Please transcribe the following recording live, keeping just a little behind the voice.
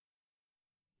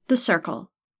The Circle.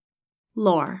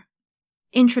 Lore.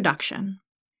 Introduction.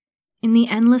 In the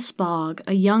endless bog,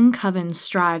 a young coven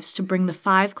strives to bring the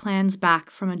 5 clans back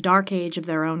from a dark age of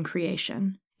their own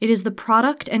creation. It is the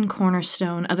product and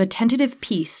cornerstone of a tentative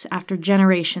peace after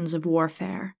generations of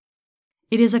warfare.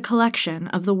 It is a collection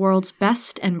of the world's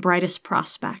best and brightest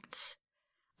prospects.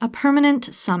 A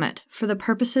permanent summit for the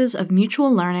purposes of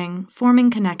mutual learning,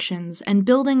 forming connections, and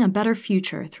building a better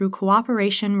future through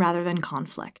cooperation rather than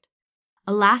conflict.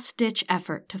 A last-ditch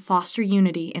effort to foster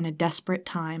unity in a desperate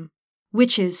time.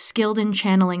 Witches skilled in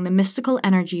channeling the mystical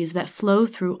energies that flow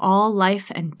through all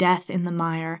life and death in the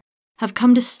mire have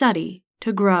come to study,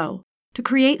 to grow, to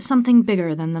create something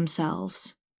bigger than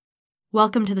themselves.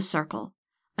 Welcome to the Circle,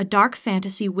 a dark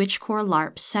fantasy witchcore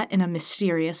LARP set in a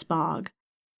mysterious bog.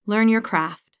 Learn your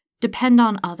craft, depend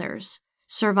on others,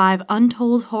 survive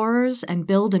untold horrors, and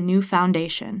build a new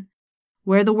foundation.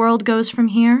 Where the world goes from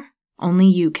here, only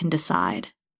you can decide.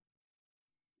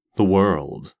 The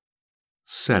world.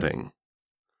 Setting.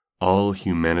 All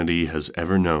humanity has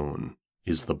ever known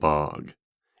is the bog.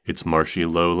 Its marshy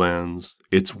lowlands,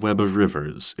 its web of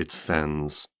rivers, its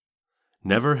fens.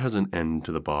 Never has an end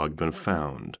to the bog been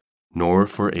found, nor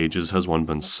for ages has one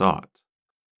been sought.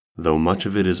 Though much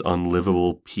of it is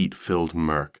unlivable, peat-filled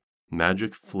murk,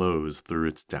 magic flows through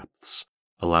its depths,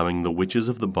 allowing the witches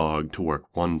of the bog to work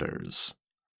wonders.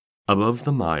 Above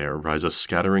the mire rise a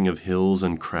scattering of hills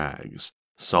and crags,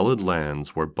 solid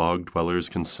lands where bog dwellers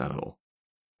can settle.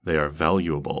 They are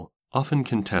valuable, often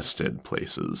contested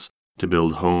places to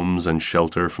build homes and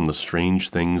shelter from the strange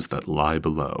things that lie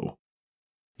below.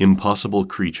 Impossible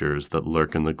creatures that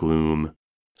lurk in the gloom,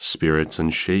 spirits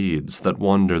and shades that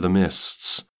wander the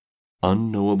mists,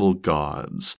 unknowable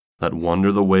gods that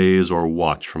wander the ways or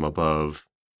watch from above.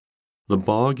 The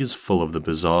bog is full of the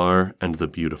bizarre and the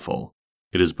beautiful.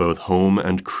 It is both home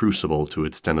and crucible to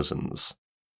its denizens.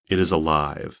 It is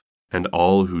alive, and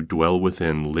all who dwell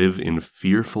within live in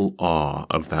fearful awe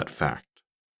of that fact.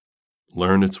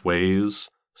 Learn its ways,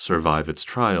 survive its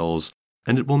trials,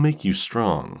 and it will make you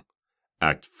strong.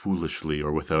 Act foolishly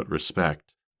or without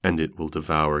respect, and it will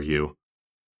devour you.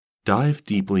 Dive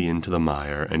deeply into the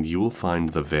mire, and you will find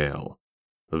the veil.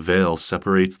 The veil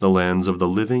separates the lands of the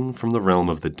living from the realm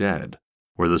of the dead,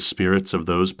 where the spirits of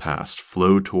those past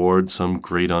flow toward some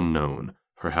great unknown,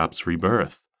 perhaps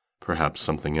rebirth, perhaps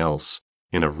something else,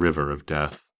 in a river of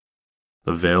death.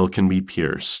 The veil can be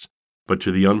pierced, but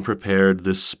to the unprepared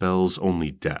this spells only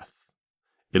death.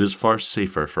 It is far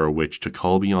safer for a witch to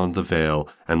call beyond the veil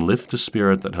and lift a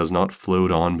spirit that has not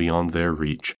flowed on beyond their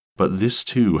reach, but this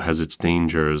too has its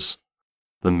dangers.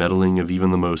 The meddling of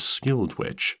even the most skilled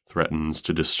witch threatens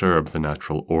to disturb the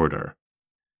natural order.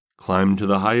 Climb to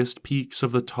the highest peaks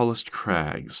of the tallest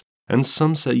crags, and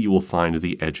some say you will find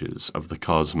the edges of the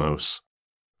cosmos.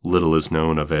 Little is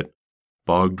known of it.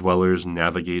 Bog dwellers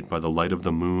navigate by the light of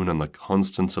the moon and the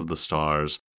constants of the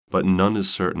stars, but none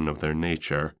is certain of their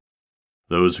nature.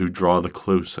 Those who draw the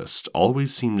closest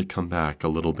always seem to come back a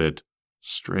little bit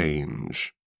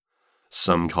strange.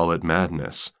 Some call it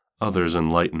madness, others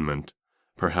enlightenment.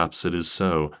 Perhaps it is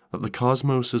so that the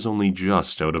cosmos is only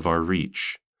just out of our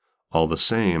reach. All the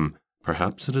same,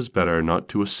 perhaps it is better not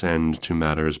to ascend to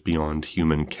matters beyond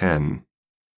human ken.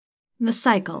 The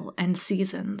Cycle and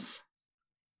Seasons.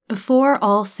 Before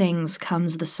all things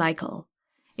comes the cycle.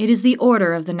 It is the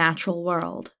order of the natural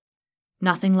world.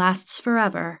 Nothing lasts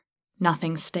forever.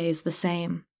 Nothing stays the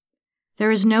same.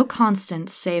 There is no constant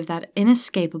save that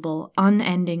inescapable,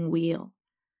 unending wheel.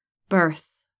 Birth,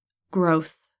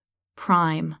 growth,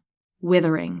 prime,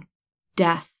 withering,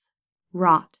 death,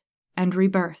 rot, and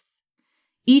rebirth.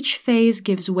 Each phase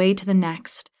gives way to the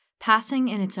next, passing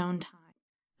in its own time.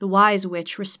 The wise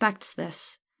witch respects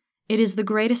this. It is the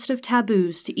greatest of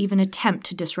taboos to even attempt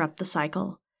to disrupt the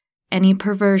cycle. Any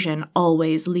perversion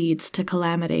always leads to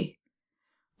calamity.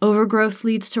 Overgrowth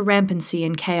leads to rampancy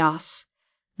and chaos.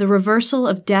 The reversal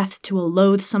of death to a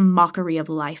loathsome mockery of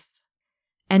life.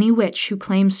 Any witch who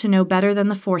claims to know better than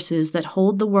the forces that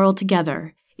hold the world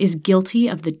together is guilty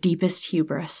of the deepest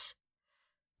hubris.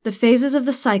 The phases of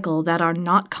the cycle that are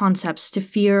not concepts to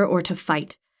fear or to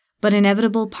fight, but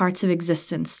inevitable parts of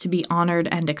existence to be honored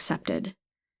and accepted.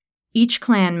 Each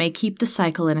clan may keep the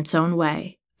cycle in its own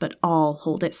way, but all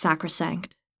hold it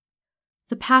sacrosanct.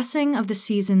 The passing of the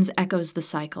seasons echoes the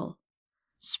cycle.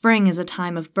 Spring is a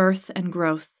time of birth and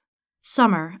growth.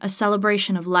 Summer, a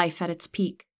celebration of life at its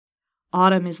peak.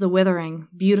 Autumn is the withering,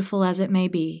 beautiful as it may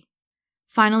be.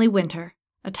 Finally winter,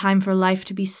 a time for life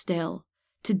to be still,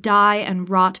 to die and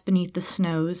rot beneath the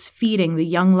snows, feeding the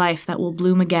young life that will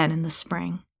bloom again in the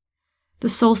spring. The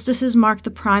solstices mark the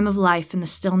prime of life in the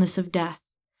stillness of death.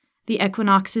 the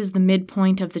equinox is the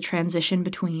midpoint of the transition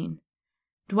between.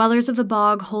 Dwellers of the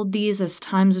bog hold these as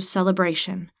times of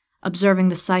celebration, observing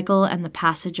the cycle and the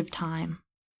passage of time.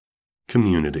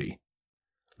 Community.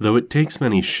 Though it takes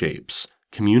many shapes,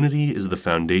 community is the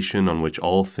foundation on which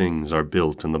all things are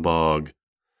built in the bog.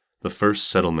 The first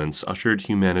settlements ushered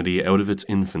humanity out of its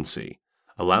infancy,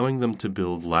 allowing them to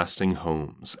build lasting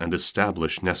homes and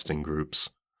establish nesting groups.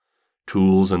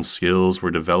 Tools and skills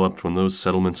were developed when those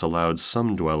settlements allowed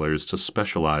some dwellers to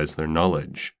specialize their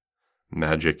knowledge.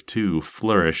 Magic, too,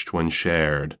 flourished when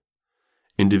shared.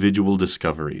 Individual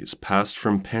discoveries passed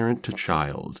from parent to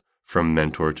child, from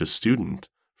mentor to student,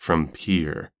 from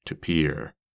peer to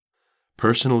peer.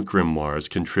 Personal grimoires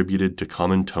contributed to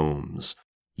common tomes,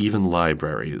 even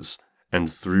libraries,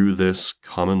 and through this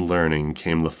common learning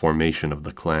came the formation of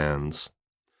the clans.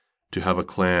 To have a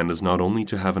clan is not only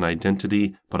to have an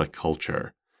identity, but a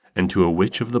culture, and to a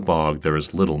witch of the bog there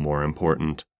is little more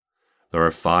important. There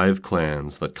are 5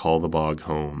 clans that call the bog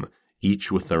home,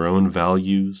 each with their own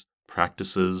values,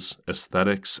 practices,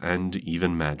 aesthetics, and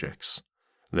even magics.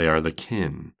 They are the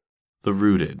kin, the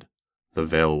rooted, the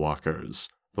veilwalkers,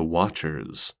 the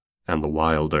watchers, and the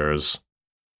wilders.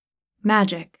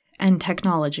 Magic and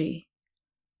technology.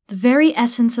 The very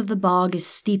essence of the bog is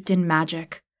steeped in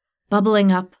magic,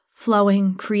 bubbling up,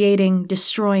 flowing, creating,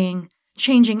 destroying,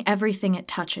 changing everything it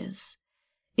touches.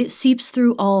 It seeps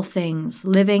through all things,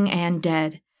 living and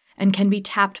dead, and can be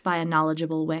tapped by a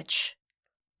knowledgeable witch.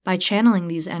 By channeling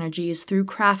these energies through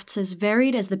crafts as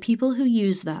varied as the people who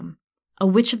use them, a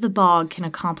witch of the bog can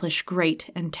accomplish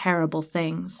great and terrible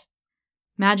things.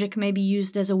 Magic may be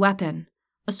used as a weapon,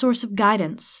 a source of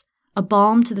guidance, a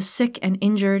balm to the sick and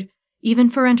injured, even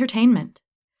for entertainment.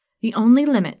 The only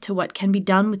limit to what can be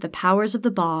done with the powers of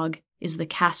the bog is the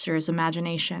caster's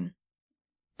imagination.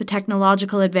 The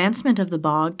technological advancement of the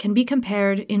bog can be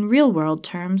compared, in real-world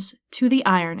terms, to the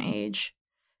Iron Age.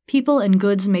 People and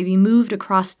goods may be moved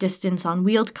across distance on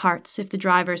wheeled carts if the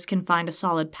drivers can find a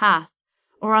solid path,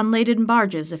 or on laden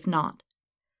barges if not.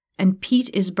 And peat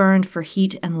is burned for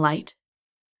heat and light.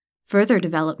 Further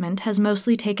development has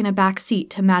mostly taken a back seat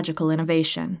to magical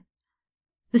innovation.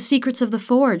 The secrets of the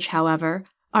forge, however,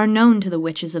 are known to the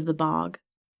witches of the bog.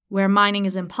 Where mining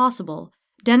is impossible,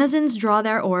 denizens draw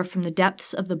their ore from the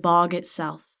depths of the bog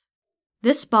itself.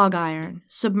 This bog iron,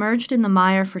 submerged in the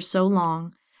mire for so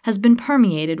long, has been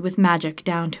permeated with magic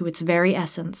down to its very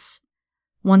essence.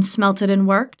 Once smelted and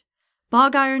worked,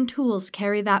 bog iron tools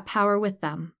carry that power with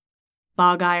them.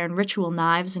 Bog iron ritual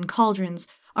knives and cauldrons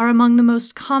are among the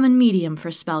most common medium for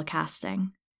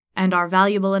spellcasting, and are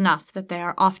valuable enough that they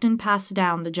are often passed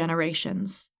down the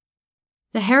generations.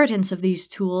 The inheritance of these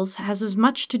tools has as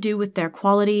much to do with their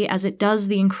quality as it does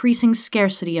the increasing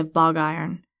scarcity of bog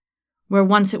iron. Where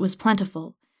once it was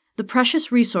plentiful, the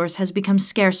precious resource has become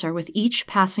scarcer with each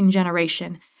passing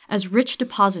generation as rich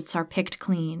deposits are picked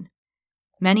clean.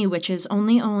 Many witches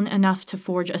only own enough to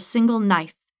forge a single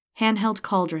knife, handheld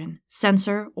cauldron,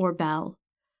 censer, or bell.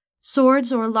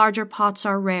 Swords or larger pots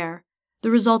are rare,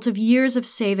 the result of years of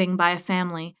saving by a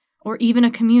family or even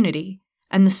a community,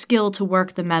 and the skill to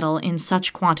work the metal in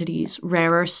such quantities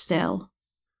rarer still.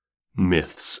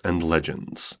 Myths and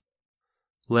legends.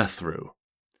 Lethru,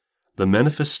 the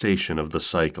manifestation of the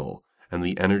cycle and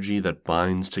the energy that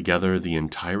binds together the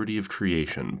entirety of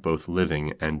creation, both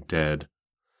living and dead.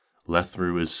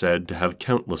 Lethru is said to have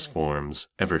countless forms,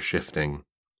 ever shifting.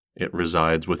 It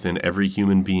resides within every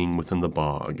human being within the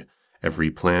bog,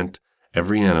 every plant,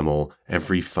 every animal,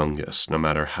 every fungus, no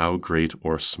matter how great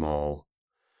or small.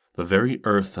 The very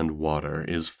earth and water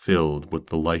is filled with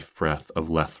the life breath of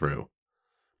Lethru.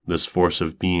 This force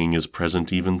of being is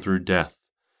present even through death.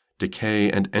 Decay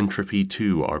and entropy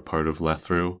too are part of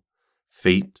Lethru.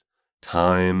 Fate,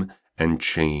 time, and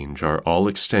change are all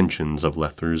extensions of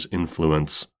Lethru's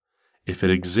influence. If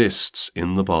it exists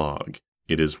in the bog,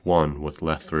 it is one with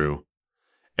Lethru.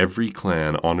 Every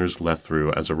clan honors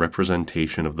Lethru as a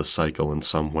representation of the cycle in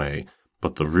some way,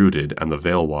 but the Rooted and the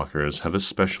Veilwalkers have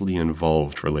especially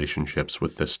involved relationships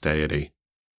with this deity.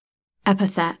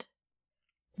 Epithet.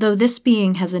 Though this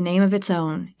being has a name of its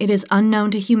own, it is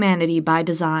unknown to humanity by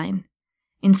design.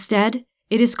 Instead,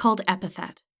 it is called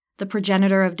Epithet, the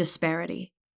progenitor of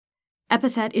disparity.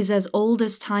 Epithet is as old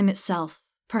as time itself,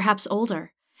 perhaps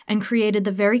older, and created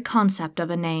the very concept of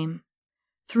a name.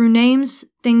 Through names,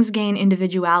 things gain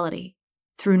individuality.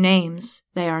 Through names,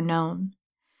 they are known.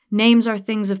 Names are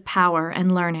things of power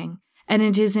and learning, and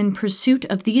it is in pursuit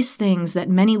of these things that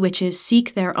many witches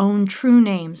seek their own true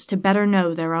names to better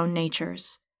know their own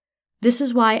natures. This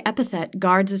is why Epithet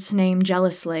guards its name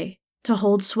jealously. To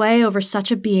hold sway over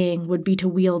such a being would be to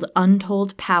wield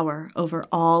untold power over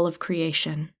all of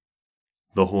creation.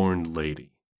 The Horned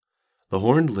Lady. The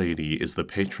Horned Lady is the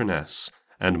patroness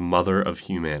and mother of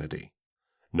humanity.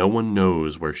 No one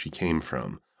knows where she came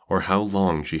from, or how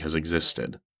long she has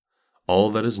existed.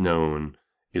 All that is known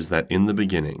is that in the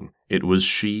beginning it was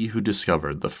she who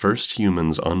discovered the first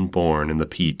humans unborn in the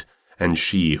peat, and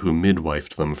she who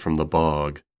midwifed them from the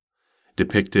bog.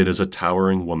 Depicted as a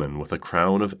towering woman with a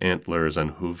crown of antlers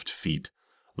and hooved feet,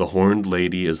 the Horned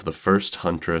Lady is the first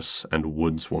huntress and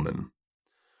woodswoman.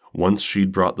 Once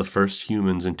she'd brought the first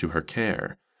humans into her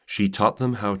care, she taught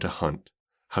them how to hunt,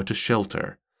 how to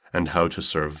shelter, and how to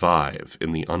survive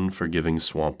in the unforgiving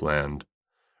swampland.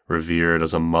 Revered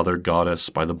as a mother goddess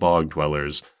by the bog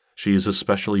dwellers, she is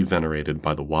especially venerated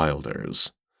by the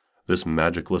wilders. This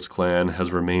magicless clan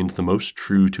has remained the most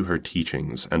true to her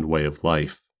teachings and way of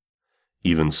life.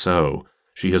 Even so,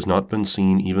 she has not been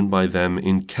seen even by them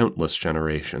in countless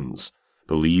generations,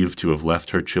 believed to have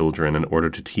left her children in order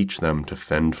to teach them to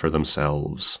fend for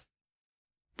themselves.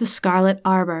 The Scarlet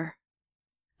Arbor.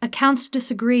 Accounts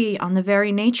disagree on the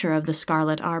very nature of the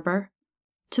Scarlet Arbor.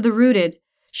 To the rooted,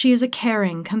 she is a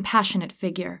caring, compassionate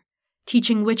figure,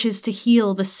 teaching witches to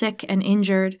heal the sick and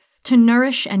injured, to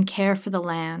nourish and care for the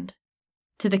land.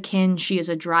 To the kin, she is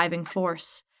a driving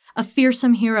force, a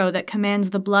fearsome hero that commands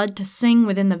the blood to sing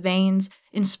within the veins,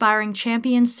 inspiring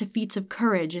champions to feats of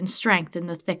courage and strength in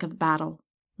the thick of battle.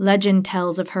 Legend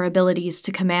tells of her abilities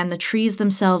to command the trees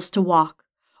themselves to walk,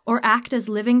 or act as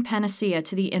living panacea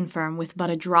to the infirm with but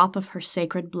a drop of her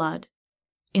sacred blood.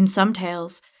 In some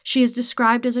tales, she is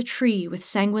described as a tree with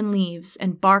sanguine leaves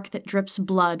and bark that drips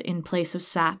blood in place of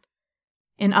sap.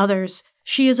 In others,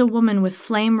 she is a woman with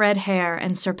flame-red hair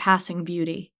and surpassing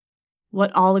beauty.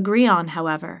 What all agree on,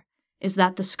 however, is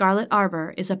that the Scarlet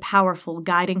Arbor is a powerful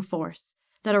guiding force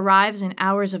that arrives in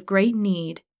hours of great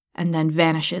need and then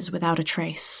vanishes without a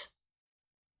trace.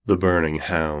 The Burning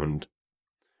Hound.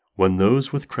 When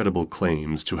those with credible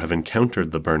claims to have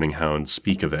encountered the Burning Hound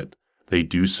speak of it, they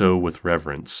do so with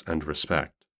reverence and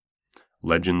respect.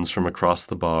 Legends from across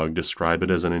the bog describe it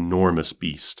as an enormous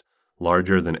beast,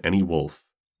 larger than any wolf,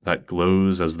 that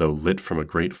glows as though lit from a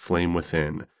great flame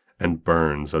within, and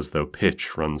burns as though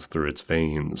pitch runs through its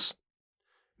veins.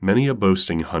 Many a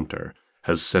boasting hunter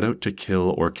has set out to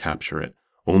kill or capture it,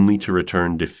 only to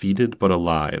return defeated but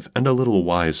alive and a little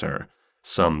wiser,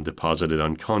 some deposited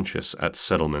unconscious at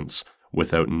settlements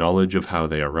without knowledge of how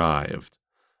they arrived.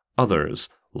 Others,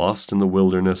 lost in the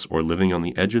wilderness or living on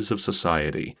the edges of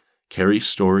society, carry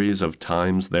stories of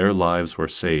times their lives were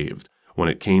saved when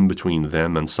it came between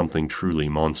them and something truly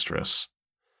monstrous.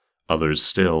 Others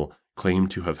still claim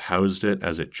to have housed it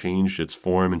as it changed its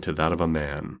form into that of a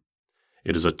man.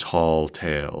 It is a tall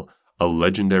tale, a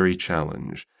legendary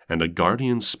challenge, and a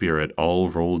guardian spirit all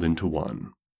rolled into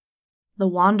one. The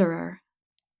Wanderer.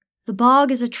 The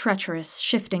bog is a treacherous,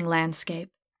 shifting landscape.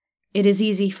 It is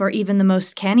easy for even the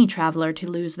most canny traveler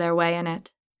to lose their way in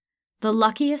it. The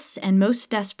luckiest and most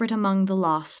desperate among the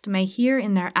lost may hear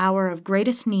in their hour of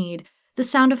greatest need the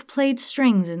sound of played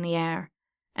strings in the air,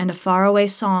 and a faraway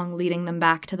song leading them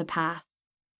back to the path.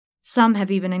 Some have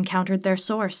even encountered their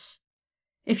source.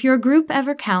 If your group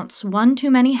ever counts one too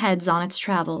many heads on its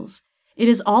travels, it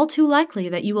is all too likely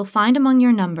that you will find among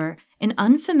your number an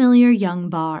unfamiliar young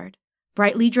bard,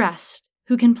 brightly dressed,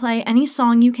 who can play any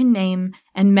song you can name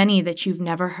and many that you've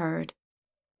never heard.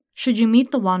 Should you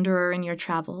meet the Wanderer in your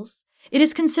travels, it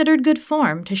is considered good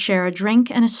form to share a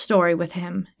drink and a story with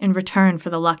him in return for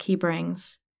the luck he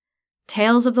brings.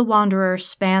 Tales of the Wanderer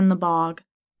span the bog,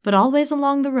 but always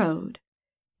along the road.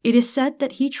 It is said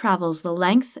that he travels the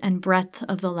length and breadth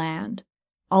of the land,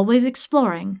 always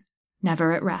exploring,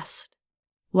 never at rest.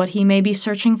 What he may be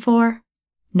searching for,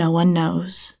 no one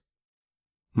knows.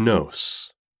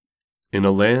 Nos. In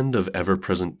a land of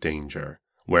ever-present danger,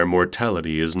 where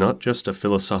mortality is not just a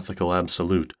philosophical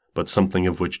absolute, but something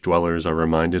of which dwellers are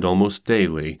reminded almost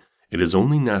daily, it is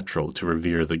only natural to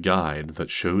revere the guide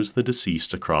that shows the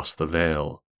deceased across the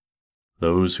veil.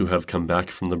 Those who have come back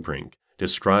from the brink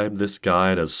describe this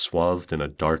guide as swathed in a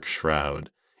dark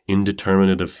shroud,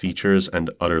 indeterminate of features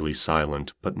and utterly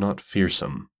silent, but not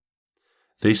fearsome.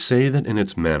 They say that in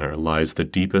its manner lies the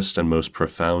deepest and most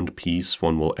profound peace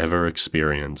one will ever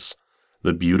experience,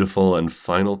 the beautiful and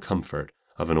final comfort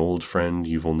of an old friend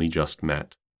you've only just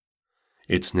met.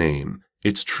 Its name,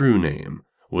 its true name,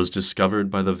 was discovered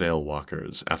by the Veil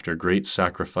Walkers after great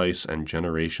sacrifice and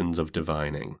generations of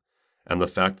divining, and the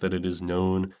fact that it is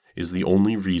known is the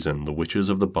only reason the witches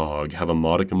of the bog have a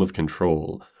modicum of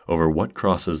control over what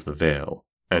crosses the veil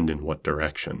and in what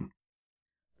direction.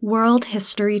 World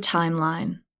History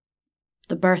Timeline.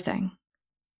 The Birthing.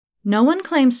 No one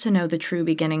claims to know the true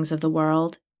beginnings of the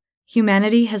world.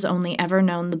 Humanity has only ever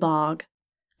known the bog,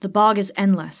 The bog is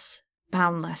endless,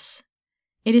 boundless.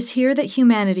 It is here that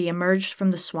humanity emerged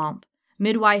from the swamp,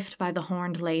 midwifed by the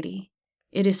Horned Lady.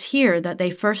 It is here that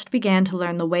they first began to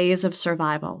learn the ways of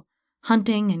survival,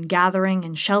 hunting and gathering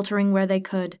and sheltering where they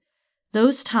could.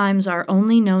 Those times are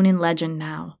only known in legend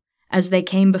now, as they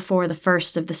came before the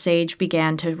first of the sage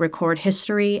began to record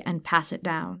history and pass it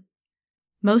down.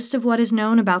 Most of what is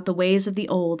known about the ways of the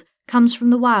old comes from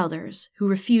the Wilders, who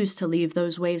refused to leave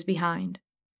those ways behind.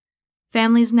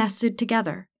 Families nested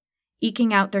together,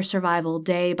 eking out their survival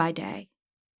day by day.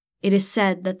 It is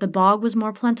said that the bog was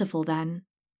more plentiful then.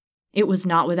 It was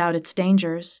not without its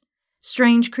dangers,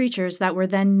 strange creatures that were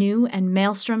then new and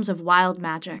maelstroms of wild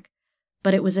magic,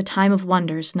 but it was a time of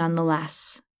wonders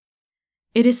nonetheless.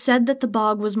 It is said that the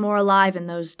bog was more alive in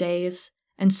those days,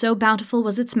 and so bountiful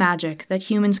was its magic that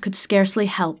humans could scarcely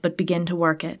help but begin to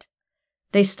work it.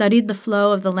 They studied the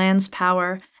flow of the land's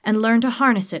power and learned to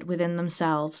harness it within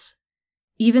themselves.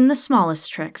 Even the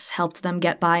smallest tricks helped them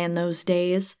get by in those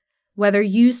days, whether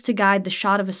used to guide the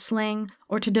shot of a sling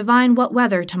or to divine what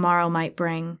weather tomorrow might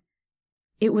bring.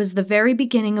 It was the very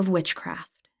beginning of witchcraft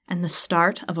and the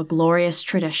start of a glorious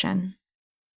tradition.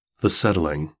 The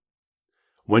settling.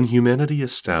 When humanity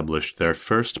established their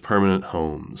first permanent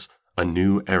homes, a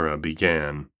new era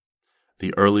began.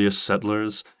 The earliest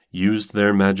settlers used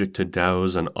their magic to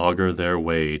douse and augur their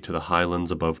way to the highlands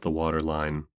above the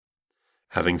waterline.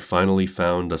 Having finally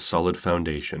found a solid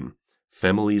foundation,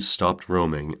 families stopped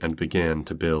roaming and began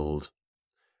to build.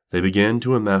 They began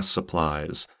to amass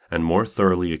supplies and more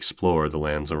thoroughly explore the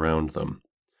lands around them.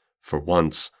 For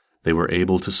once, they were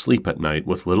able to sleep at night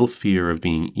with little fear of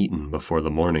being eaten before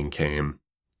the morning came.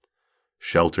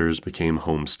 Shelters became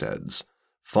homesteads,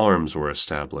 farms were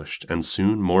established, and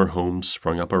soon more homes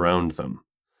sprung up around them.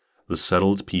 The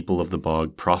settled people of the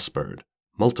bog prospered,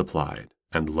 multiplied,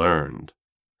 and learned.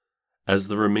 As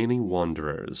the remaining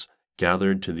wanderers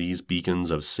gathered to these beacons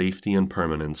of safety and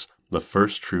permanence, the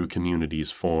first true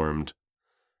communities formed.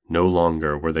 No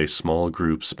longer were they small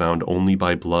groups bound only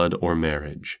by blood or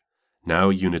marriage. Now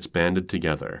units banded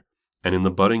together, and in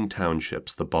the budding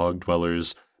townships the bog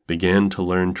dwellers began to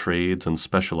learn trades and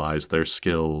specialize their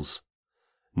skills.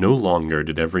 No longer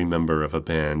did every member of a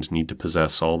band need to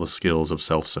possess all the skills of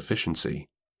self-sufficiency.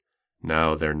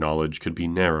 Now their knowledge could be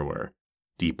narrower,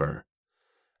 deeper.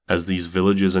 As these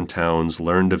villages and towns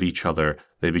learned of each other,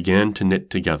 they began to knit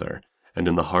together, and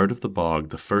in the heart of the bog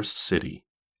the first city,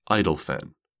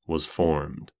 Idlefen, was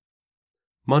formed.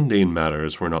 Mundane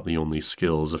matters were not the only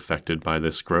skills affected by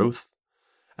this growth.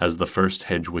 As the first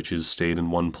hedge witches stayed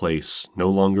in one place, no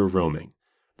longer roaming,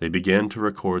 they began to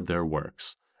record their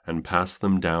works and pass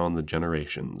them down the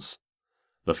generations.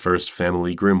 The first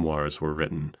family grimoires were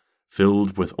written,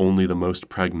 filled with only the most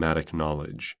pragmatic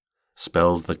knowledge,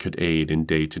 spells that could aid in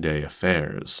day-to-day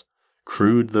affairs.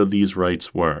 Crude though these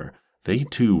rites were, they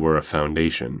too were a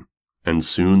foundation, and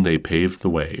soon they paved the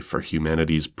way for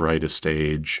humanity's brightest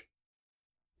age.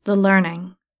 The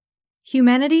learning.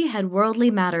 Humanity had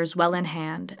worldly matters well in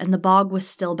hand, and the bog was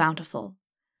still bountiful.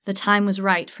 The time was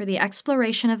right for the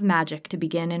exploration of magic to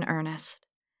begin in earnest.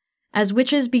 As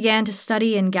witches began to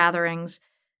study in gatherings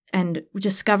and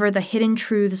discover the hidden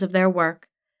truths of their work,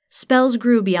 spells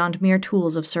grew beyond mere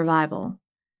tools of survival.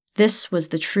 This was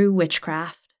the true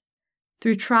witchcraft.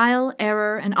 Through trial,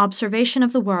 error, and observation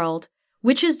of the world,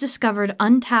 witches discovered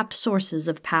untapped sources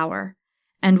of power,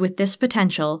 and with this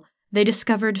potential, they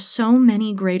discovered so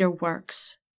many greater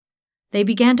works. They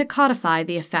began to codify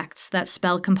the effects that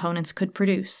spell components could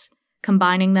produce,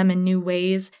 combining them in new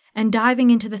ways and diving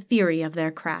into the theory of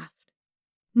their craft.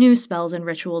 New spells and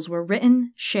rituals were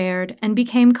written, shared, and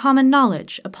became common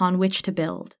knowledge upon which to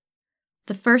build.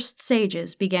 The first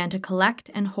sages began to collect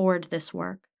and hoard this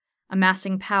work,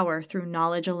 amassing power through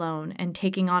knowledge alone and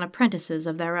taking on apprentices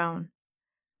of their own.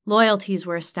 Loyalties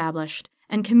were established,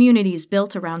 and communities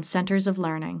built around centers of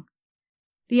learning.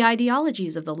 The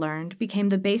ideologies of the learned became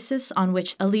the basis on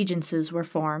which allegiances were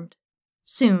formed.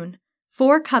 Soon,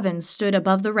 4 covens stood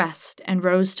above the rest and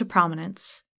rose to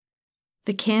prominence: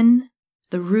 the kin,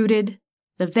 the rooted,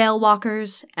 the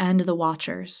veil-walkers, and the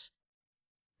watchers.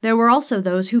 There were also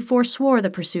those who forswore the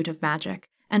pursuit of magic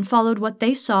and followed what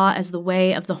they saw as the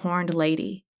way of the Horned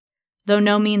Lady. Though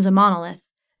no means a monolith,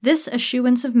 this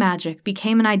eschewance of magic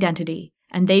became an identity,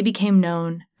 and they became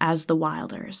known as the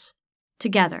Wilders.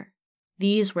 Together,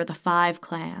 these were the 5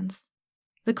 clans.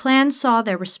 The clans saw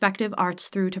their respective arts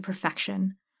through to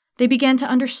perfection. They began to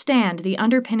understand the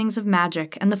underpinnings of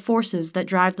magic and the forces that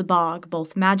drive the bog,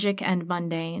 both magic and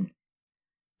mundane.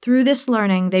 Through this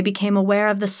learning, they became aware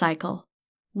of the cycle.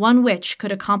 One witch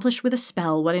could accomplish with a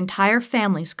spell what entire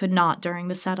families could not during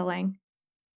the settling.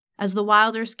 As the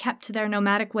Wilders kept to their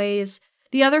nomadic ways,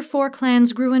 the other 4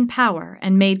 clans grew in power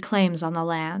and made claims on the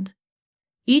land.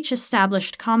 Each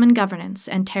established common governance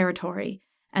and territory,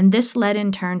 and this led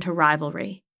in turn to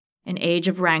rivalry. An age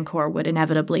of rancor would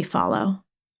inevitably follow.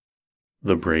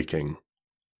 The Breaking.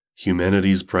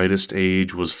 Humanity's brightest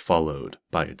age was followed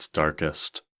by its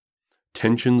darkest.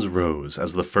 Tensions rose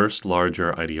as the first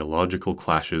larger ideological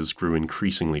clashes grew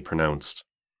increasingly pronounced.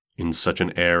 In such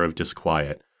an air of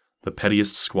disquiet, the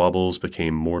pettiest squabbles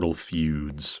became mortal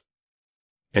feuds.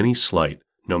 Any slight,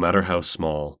 no matter how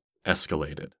small,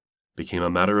 escalated, became a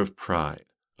matter of pride,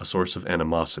 a source of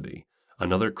animosity,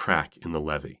 another crack in the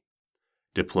levee.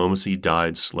 Diplomacy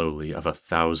died slowly of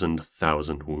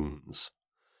 1,000 wounds.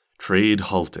 Trade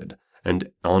halted, and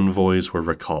envoys were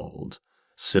recalled.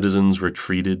 Citizens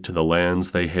retreated to the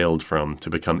lands they hailed from to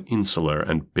become insular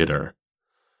and bitter.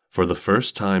 For the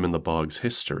first time in the bog's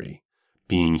history,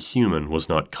 being human was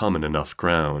not common enough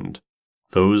ground.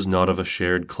 Those not of a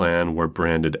shared clan were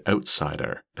branded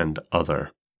outsider and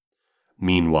other.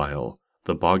 Meanwhile,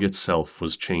 the bog itself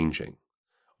was changing.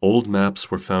 Old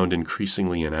maps were found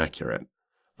increasingly inaccurate.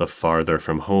 The farther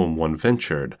from home one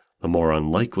ventured, the more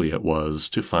unlikely it was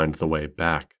to find the way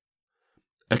back.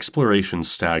 Exploration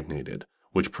stagnated,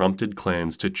 which prompted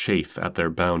clans to chafe at their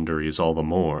boundaries all the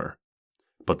more.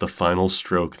 But the final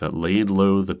stroke that laid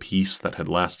low the peace that had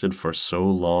lasted for so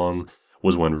long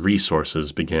was when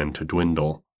resources began to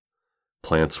dwindle.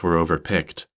 Plants were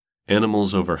overpicked,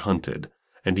 animals overhunted,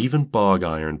 and even bog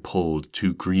iron pulled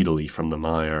too greedily from the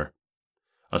mire.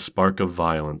 A spark of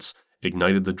violence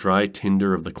ignited the dry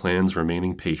tinder of the clan's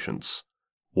remaining patience.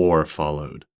 War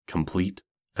followed, complete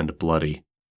and bloody.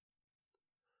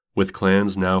 With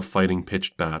clans now fighting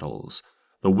pitched battles,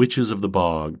 the witches of the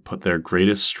bog put their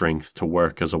greatest strength to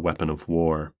work as a weapon of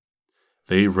war.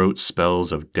 They wrote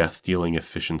spells of death-dealing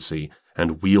efficiency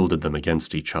and wielded them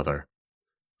against each other.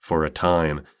 For a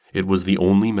time, it was the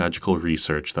only magical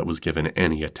research that was given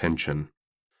any attention.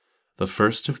 The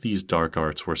first of these dark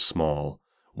arts were small,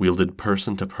 wielded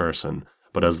person to person,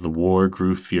 but as the war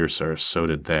grew fiercer, so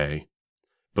did they.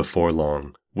 Before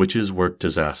long, witches worked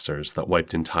disasters that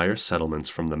wiped entire settlements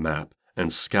from the map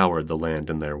and scoured the land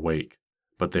in their wake,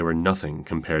 but they were nothing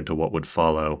compared to what would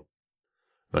follow.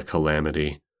 The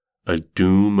calamity, a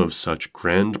doom of such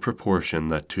grand proportion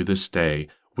that to this day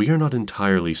we are not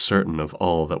entirely certain of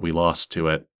all that we lost to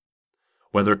it.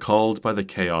 Whether called by the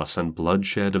chaos and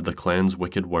bloodshed of the clan's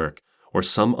wicked work, or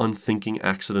some unthinking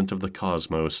accident of the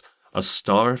cosmos, a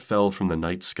star fell from the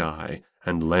night sky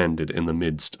and landed in the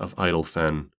midst of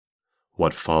Idlefen.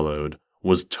 What followed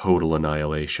was total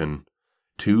annihilation.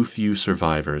 Too few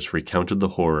survivors recounted the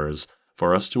horrors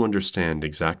for us to understand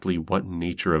exactly what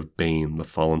nature of bane the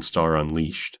fallen star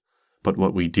unleashed, but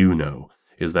what we do know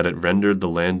is that it rendered the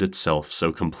land itself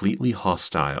so completely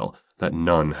hostile that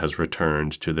none has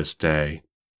returned to this day.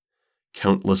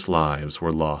 Countless lives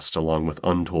were lost along with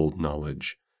untold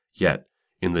knowledge, yet,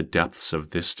 in the depths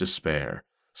of this despair,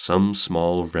 some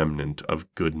small remnant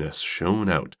of goodness shone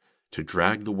out to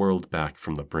drag the world back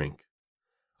from the brink.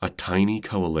 A tiny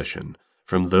coalition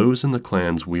from those in the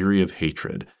clans weary of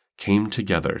hatred came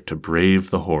together to brave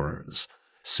the horrors,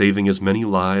 saving as many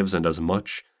lives and as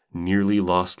much nearly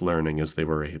lost learning as they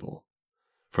were able.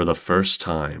 For the first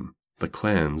time, the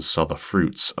clans saw the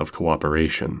fruits of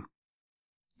cooperation.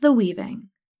 The Weaving.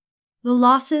 The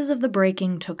losses of the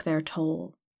Breaking took their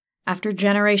toll. After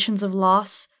generations of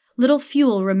loss, little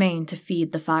fuel remained to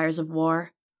feed the fires of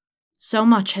war. So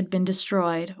much had been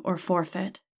destroyed or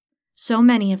forfeit. So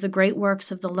many of the great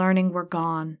works of the learning were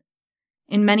gone.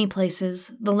 In many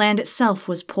places, the land itself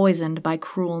was poisoned by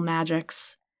cruel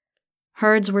magics.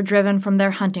 Herds were driven from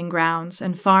their hunting grounds,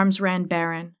 and farms ran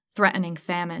barren, threatening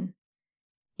famine.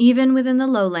 Even within the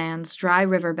lowlands, dry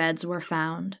riverbeds were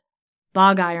found.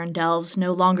 Bog iron delves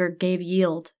no longer gave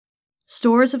yield.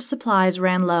 Stores of supplies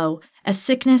ran low as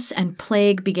sickness and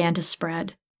plague began to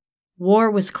spread. War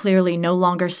was clearly no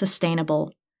longer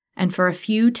sustainable, and for a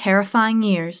few terrifying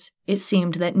years, it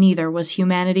seemed that neither was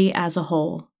humanity as a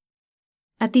whole.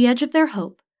 At the edge of their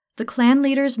hope, the clan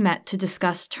leaders met to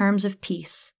discuss terms of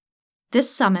peace. This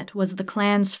summit was the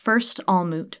clan's first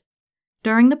Almoot.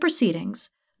 During the proceedings,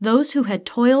 those who had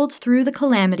toiled through the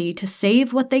calamity to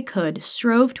save what they could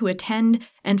strove to attend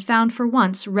and found for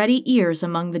once ready ears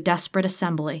among the desperate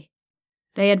assembly.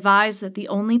 They advised that the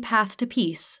only path to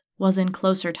peace was in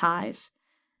closer ties,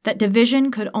 that division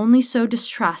could only sow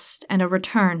distrust and a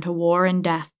return to war and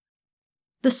death.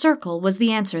 The circle was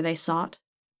the answer they sought.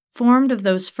 Formed of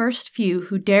those first few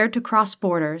who dared to cross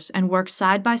borders and work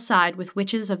side by side with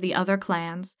witches of the other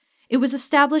clans, it was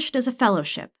established as a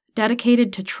fellowship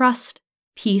dedicated to trust,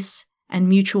 peace, and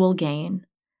mutual gain.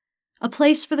 a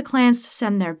place for the clans to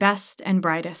send their best and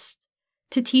brightest,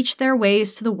 to teach their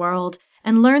ways to the world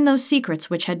and learn those secrets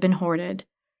which had been hoarded,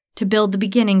 to build the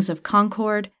beginnings of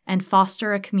concord and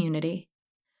foster a community.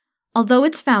 Although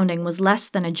its founding was less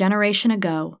than a generation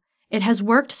ago, it has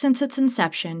worked since its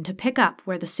inception to pick up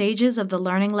where the sages of the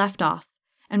learning left off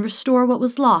and restore what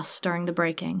was lost during the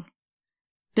breaking.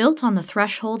 Built on the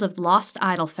threshold of lost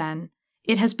Idlefen,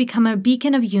 it has become a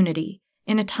beacon of unity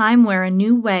in a time where a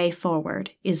new way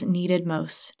forward is needed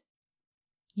most.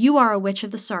 You are a witch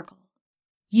of the circle.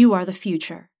 You are the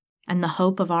future and the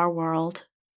hope of our world.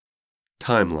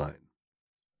 Timeline.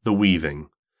 The weaving.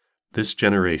 This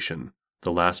generation,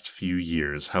 the last few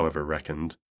years, however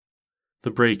reckoned.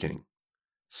 The breaking.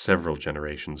 Several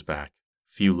generations back,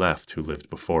 few left who lived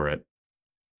before it.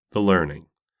 The learning.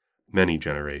 Many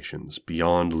generations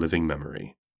beyond living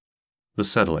memory. The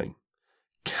settling.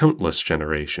 Countless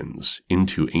generations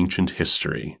into ancient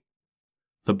history.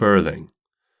 The birthing.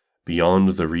 Beyond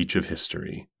the reach of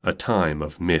history, a time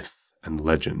of myth and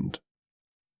legend.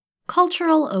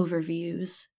 Cultural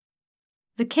overviews.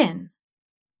 The kin.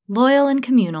 Loyal and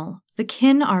communal, the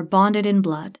kin are bonded in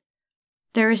blood.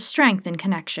 There is strength in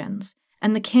connections,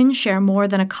 and the kin share more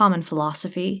than a common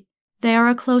philosophy. They are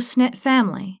a close-knit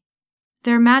family.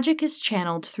 Their magic is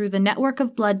channeled through the network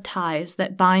of blood ties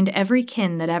that bind every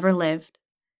kin that ever lived.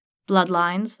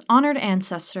 Bloodlines, honored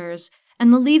ancestors,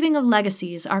 and the leaving of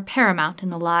legacies are paramount in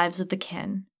the lives of the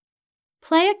kin.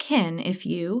 Play a kin if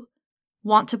you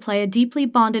want to play a deeply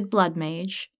bonded blood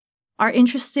mage, are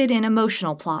interested in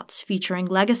emotional plots featuring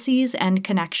legacies and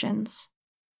connections.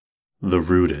 The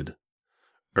rooted.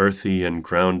 Earthy and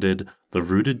grounded, the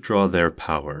rooted draw their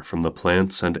power from the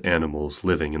plants and animals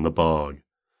living in the bog.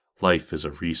 Life is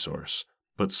a resource,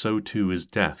 but so too is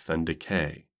death and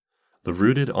decay. The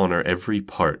rooted honor every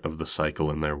part of the cycle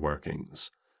in their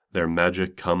workings. Their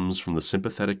magic comes from the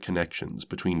sympathetic connections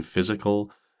between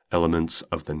physical elements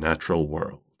of the natural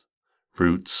world.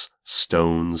 Roots,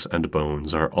 stones, and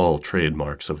bones are all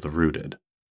trademarks of the rooted.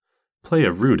 Play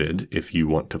a rooted if you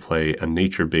want to play a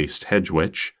nature-based hedge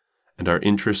witch and are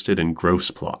interested in gross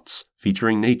plots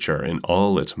featuring nature in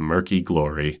all its murky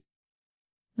glory.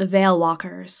 The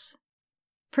Veilwalkers.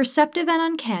 Perceptive and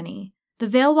uncanny, the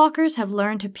Veilwalkers have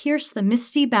learned to pierce the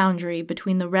misty boundary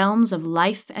between the realms of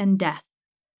life and death.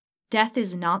 Death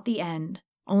is not the end,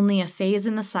 only a phase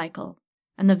in the cycle,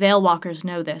 and the Veilwalkers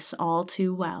know this all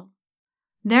too well.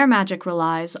 Their magic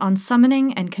relies on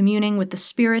summoning and communing with the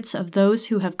spirits of those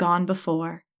who have gone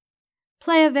before.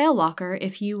 Play a Veilwalker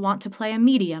if you want to play a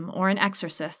medium or an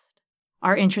exorcist,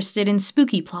 are interested in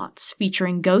spooky plots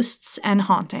featuring ghosts and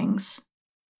hauntings.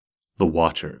 The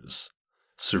Watchers.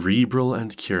 Cerebral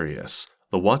and curious,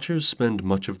 the Watchers spend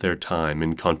much of their time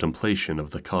in contemplation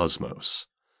of the cosmos.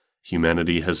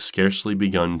 Humanity has scarcely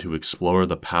begun to explore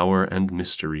the power and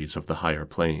mysteries of the higher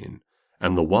plane,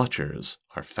 and the Watchers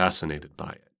are fascinated by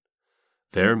it.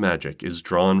 Their magic is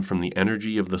drawn from the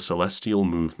energy of the celestial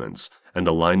movements and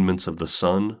alignments of the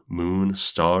sun, moon,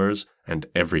 stars, and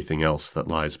everything else that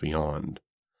lies beyond.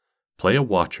 Play a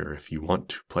Watcher if you want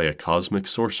to play a cosmic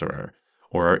sorcerer,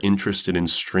 or are interested in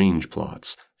strange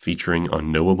plots featuring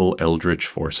unknowable eldritch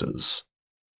forces.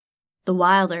 The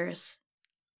Wilders.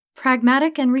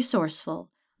 Pragmatic and resourceful,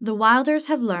 the Wilders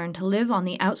have learned to live on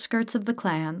the outskirts of the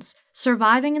clans,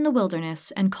 surviving in the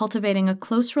wilderness and cultivating a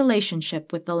close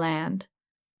relationship with the land.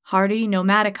 Hardy,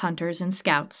 nomadic hunters and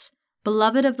scouts,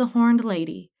 beloved of the Horned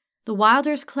Lady, the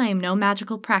Wilders claim no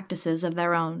magical practices of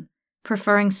their own,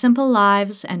 preferring simple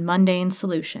lives and mundane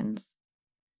solutions.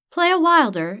 Play a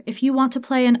Wilder if you want to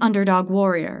play an underdog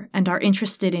warrior and are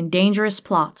interested in dangerous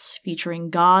plots featuring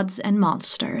gods and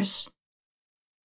monsters.